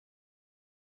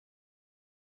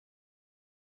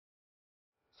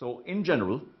So in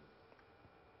general,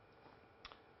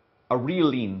 a real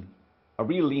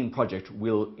lean project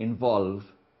will involve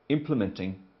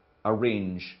implementing a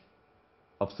range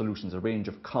of solutions, a range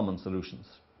of common solutions.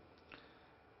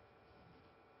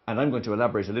 And I'm going to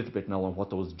elaborate a little bit now on what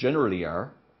those generally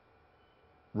are,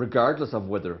 regardless of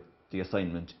whether the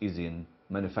assignment is in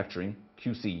manufacturing,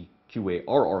 QC, QA,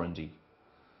 or R&D.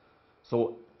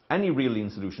 So any real lean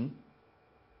solution,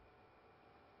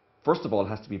 first of all,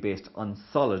 has to be based on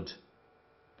solid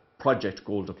project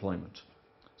goal deployment.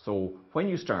 So when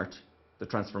you start the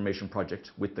transformation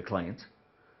project with the client,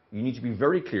 you need to be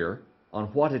very clear on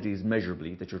what it is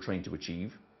measurably that you're trying to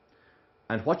achieve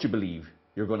and what you believe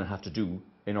you're going to have to do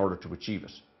in order to achieve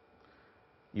it.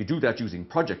 You do that using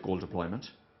project goal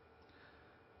deployment,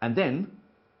 and then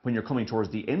when you're coming towards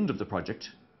the end of the project,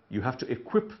 you have to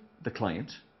equip the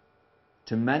client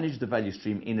to manage the value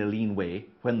stream in a lean way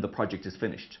when the project is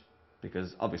finished.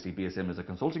 Because obviously BSM is a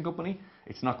consulting company,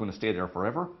 it's not going to stay there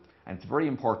forever, and it's very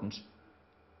important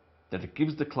that it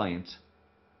gives the client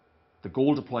the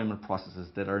goal deployment processes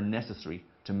that are necessary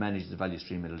to manage the value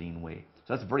stream in a lean way.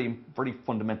 So that's a very, very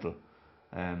fundamental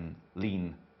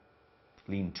lean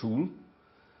tool.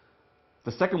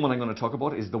 The second one I'm going to talk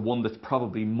about is the one that's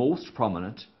probably most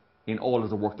prominent in all of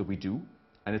the work that we do,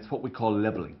 and it's what we call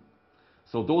leveling.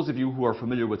 So those of you who are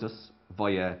familiar with us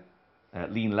via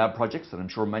lean lab projects, and I'm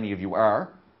sure many of you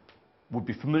are, would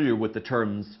be familiar with the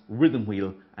terms rhythm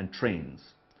wheel and trains.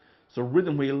 So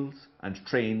rhythm wheels and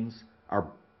trains are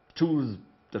tools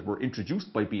that were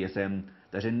introduced by BSM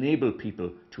that enable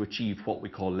people to achieve what we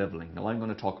call leveling. Now I'm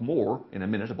going to talk more in a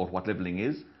minute about what leveling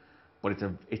is, but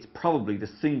it's probably the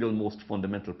single most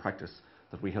fundamental practice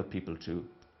that we help people to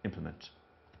implement.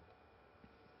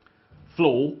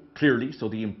 Flow, clearly, so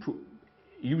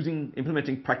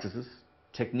implementing practices,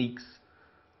 techniques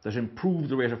that improve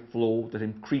the rate of flow, that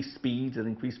increase speed, that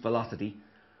increase velocity.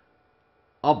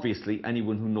 Obviously,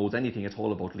 anyone who knows anything at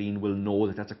all about lean will know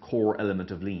that that's a core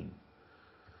element of lean.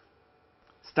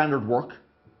 Standard work,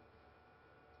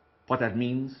 what that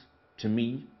means to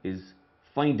me is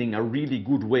finding a really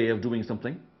good way of doing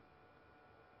something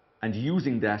and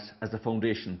using that as a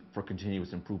foundation for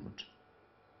continuous improvement.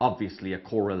 Obviously a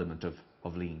core element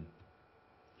of lean.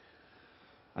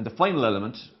 And the final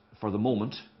element for the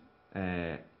moment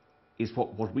is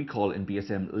what we call in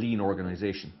BSM lean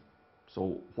organization.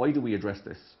 So why do we address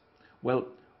this? Well,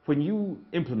 when you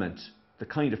implement the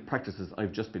kind of practices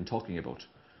I've just been talking about,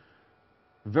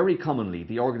 very commonly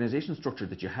the organization structure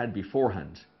that you had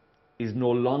beforehand is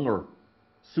no longer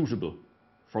suitable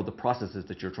for the processes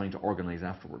that you're trying to organize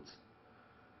afterwards.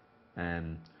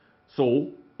 So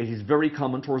it is very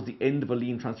common towards the end of a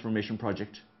lean transformation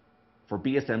project for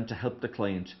BSM to help the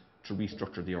client to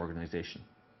restructure the organization.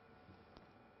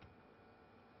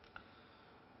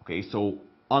 Okay, so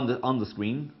on the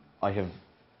screen,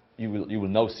 you will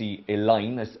now see a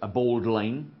line, a bold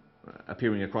line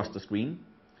appearing across the screen.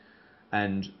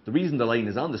 And the reason the line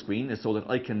is on the screen is so that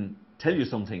I can tell you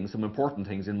some things, some important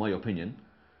things in my opinion,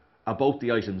 about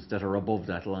the items that are above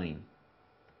that line.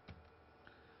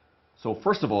 So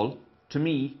first of all, to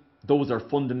me, those are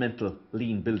fundamental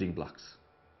lean building blocks.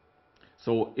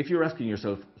 So if you're asking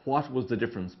yourself, what was the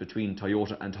difference between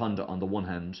Toyota and Honda on the one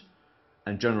hand,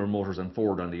 and General Motors and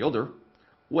Ford on the other?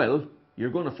 Well,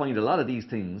 you're going to find a lot of these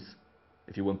things,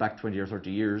 if you went back 20 or 30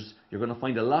 years, you're going to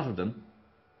find a lot of them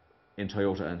in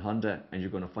Toyota and Honda, and you're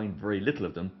going to find very little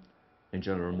of them in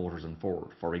General Motors and Ford,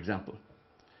 for example.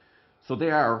 So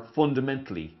they are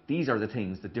fundamentally, these are the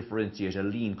things that differentiate a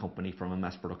lean company from a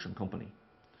mass production company.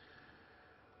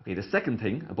 Okay, the second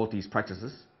thing about these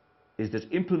practices is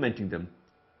that implementing them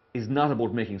is not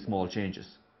about making small changes.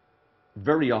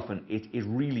 Very often it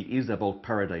really is about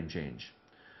paradigm change.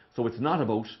 So it's not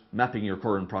about mapping your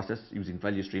current process using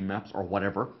value stream maps or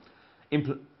whatever,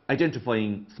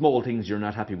 identifying small things you're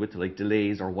not happy with, like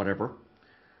delays or whatever,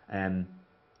 and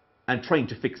trying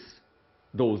to fix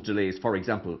those delays, for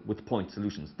example, with point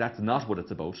solutions. That's not what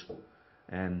it's about.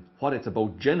 What it's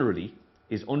about generally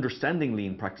is understanding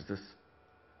lean practices,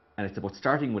 and it's about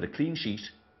starting with a clean sheet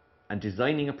and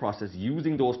designing a process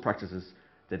using those practices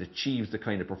that achieves the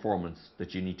kind of performance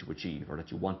that you need to achieve or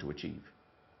that you want to achieve.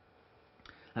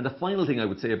 And the final thing I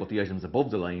would say about the items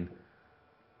above the line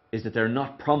is that they're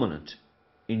not prominent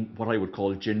in what I would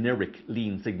call generic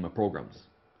Lean Sigma programs.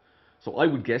 So I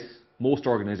would guess most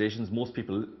organizations, most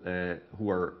people who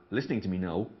are listening to me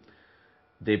now,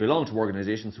 they belong to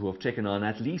organizations who have taken on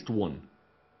at least one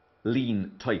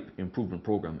lean type improvement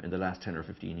program in the last 10 or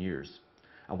 15 years.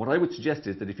 And what I would suggest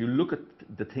is that if you look at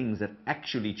the things that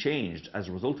actually changed as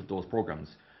a result of those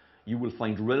programs, you will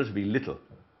find relatively little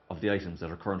of the items that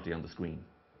are currently on the screen.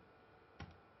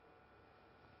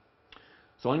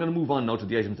 So I'm going to move on now to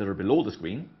the items that are below the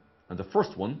screen, and the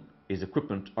first one is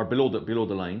equipment, or below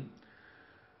the line.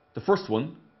 The first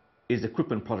one is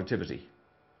equipment productivity.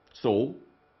 So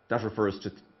that refers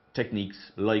to techniques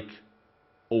like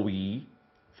OEE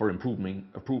for improving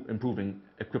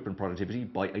equipment productivity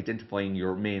by identifying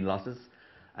your main losses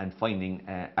and finding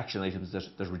action items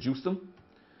that reduce them.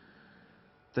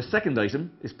 The second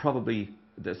item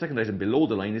below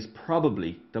the line is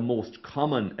probably the most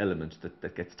common element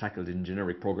that gets tackled in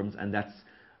generic programs, and that's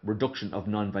reduction of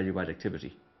non-value add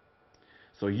activity.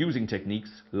 So using techniques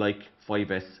like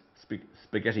 5S,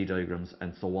 spaghetti diagrams,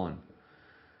 and so on.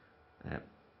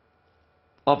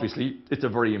 Obviously, it's a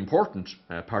very important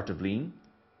part of lean,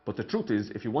 but the truth is,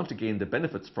 if you want to gain the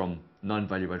benefits from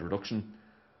non-value add reduction,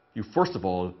 you first of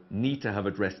all need to have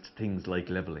addressed things like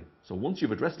leveling. So once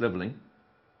you've addressed leveling,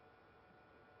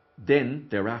 then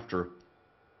thereafter,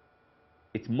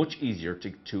 it's much easier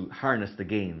to harness the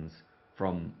gains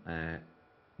from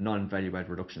non-value add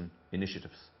reduction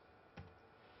initiatives.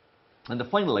 And the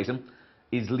final item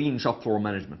is lean shop floor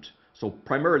management. So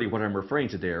primarily what I'm referring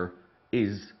to there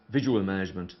is visual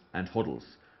management and huddles.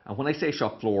 And when I say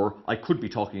shop floor, I could be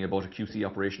talking about a QC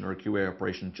operation or a QA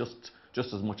operation just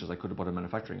as much as I could about a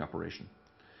manufacturing operation.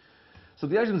 So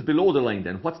the items below the line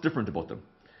then, what's different about them?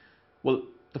 Well,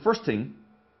 the first thing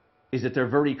is that they're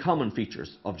very common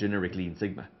features of generic Lean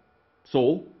Sigma.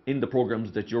 So in the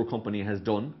programs that your company has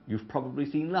done, you've probably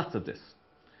seen lots of this.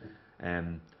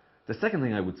 The second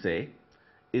thing I would say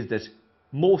is that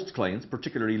most clients,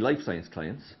 particularly life science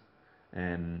clients,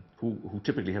 who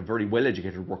typically have very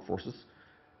well-educated workforces,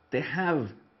 they have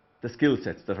the skill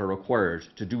sets that are required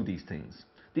to do these things.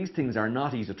 These things are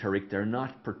not esoteric, they're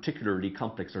not particularly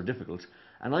complex or difficult,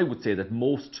 and I would say that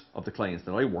most of the clients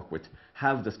that I work with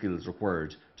have the skills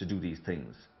required to do these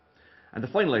things. And the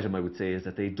final item I would say is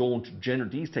that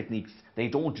these techniques, they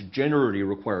don't generally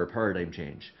require a paradigm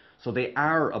change. So they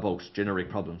are about generic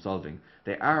problem solving,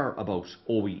 they are about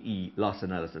OEE loss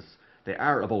analysis, they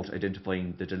are about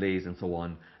identifying the delays and so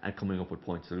on, and coming up with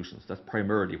point solutions. That's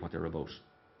primarily what they're about.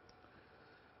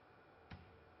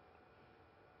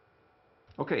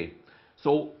 Okay,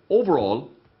 so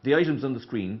overall, the items on the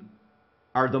screen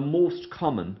are the most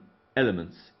common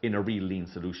elements in a real lean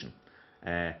solution.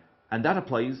 And that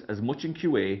applies as much in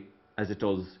QA as it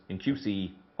does in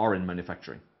QC or in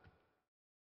manufacturing.